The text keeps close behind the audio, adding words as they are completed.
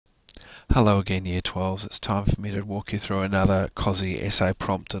Hello again, Year 12s. It's time for me to walk you through another Cosi essay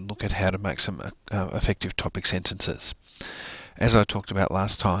prompt and look at how to make some effective topic sentences. As I talked about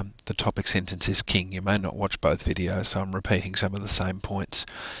last time, the topic sentence is king. You may not watch both videos, so I'm repeating some of the same points.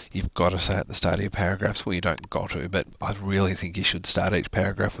 You've got to say at the start of your paragraphs, well, you don't got to, but I really think you should start each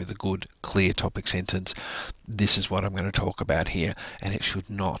paragraph with a good, clear topic sentence. This is what I'm going to talk about here, and it should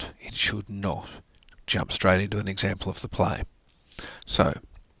not jump straight into an example of the play. So,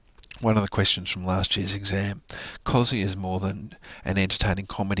 one of the questions from last year's exam. Cosi is more than an entertaining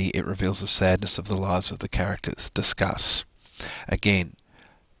comedy. It reveals the sadness of the lives of the characters. Discuss. Again,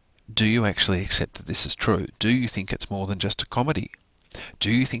 do you actually accept that this is true? Do you think it's more than just a comedy?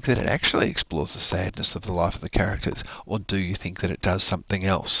 Do you think that it actually explores the sadness of the life of the characters? Or do you think that it does something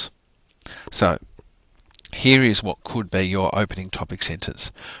else? So, here is what could be your opening topic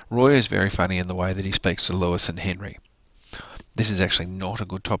sentence. Roy is very funny in the way that he speaks to Lewis and Henry. This is actually not a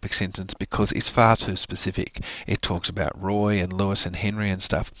good topic sentence because it's far too specific. It talks about Roy and Lewis and Henry and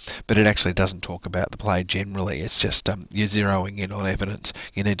stuff, but it actually doesn't talk about the play generally. It's just you're zeroing in on evidence.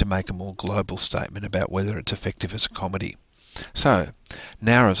 You need to make a more global statement about whether it's effective as a comedy. So,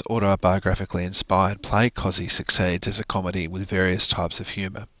 Nara's autobiographically inspired play Cosi succeeds as a comedy with various types of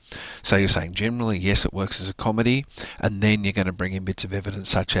humour. So you're saying generally, yes, it works as a comedy, and then you're going to bring in bits of evidence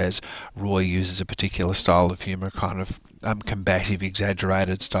such as Roy uses a particular style of humour, kind of combative,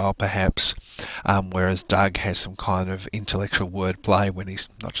 exaggerated style perhaps, whereas Doug has some kind of intellectual wordplay when he's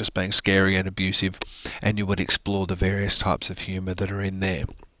not just being scary and abusive, and you would explore the various types of humour that are in there.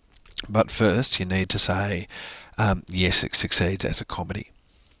 But first you need to say, yes, it succeeds as a comedy.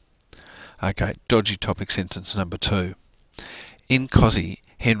 Okay, dodgy topic sentence number 2. In Cosi,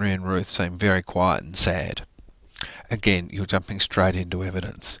 Henry and Ruth seem very quiet and sad. Again, you're jumping straight into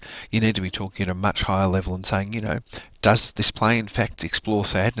evidence. You need to be talking at a much higher level and saying, does this play in fact explore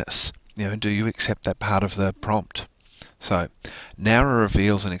sadness? Do you accept that part of the prompt? So, Nara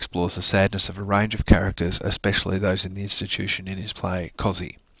reveals and explores the sadness of a range of characters, especially those in the institution in his play,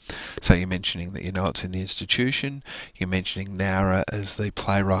 Cosi. So you're mentioning that it's in the institution, you're mentioning Nara as the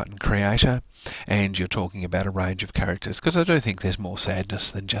playwright and creator, and you're talking about a range of characters, because I do think there's more sadness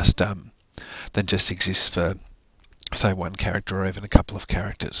than just exists for, say, one character or even a couple of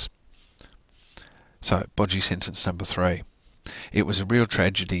characters. So, bodgy sentence number 3. It was a real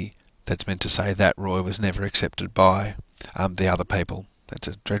tragedy. That's meant to say that Roy was never accepted by the other people. That's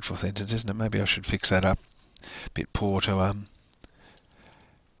a dreadful sentence, isn't it? Maybe I should fix that up. Bit poor to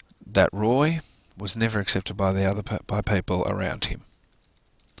that Roy was never accepted by by people around him.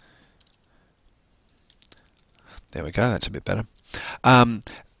 There we go, that's a bit better.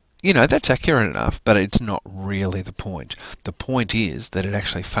 That's accurate enough, but it's not really the point. The point is that it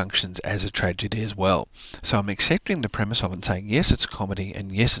actually functions as a tragedy as well. So I'm accepting the premise of it and saying, yes, it's a comedy,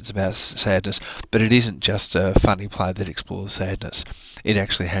 and yes, it's about sadness, but it isn't just a funny play that explores sadness. It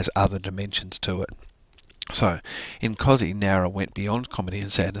actually has other dimensions to it. So, in Cosi, Nara went beyond comedy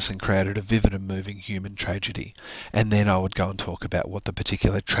and sadness and created a vivid and moving human tragedy. And then I would go and talk about what the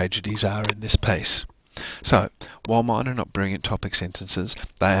particular tragedies are in this piece. So, while mine are not brilliant topic sentences,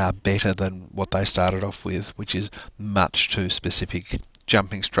 they are better than what they started off with, which is much too specific,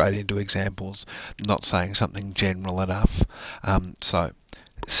 jumping straight into examples, not saying something general enough.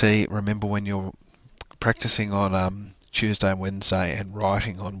 Remember when you're practicing on Tuesday and Wednesday and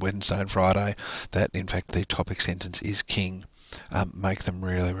writing on Wednesday and Friday that in fact the topic sentence is king. Make them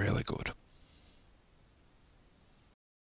really, really good.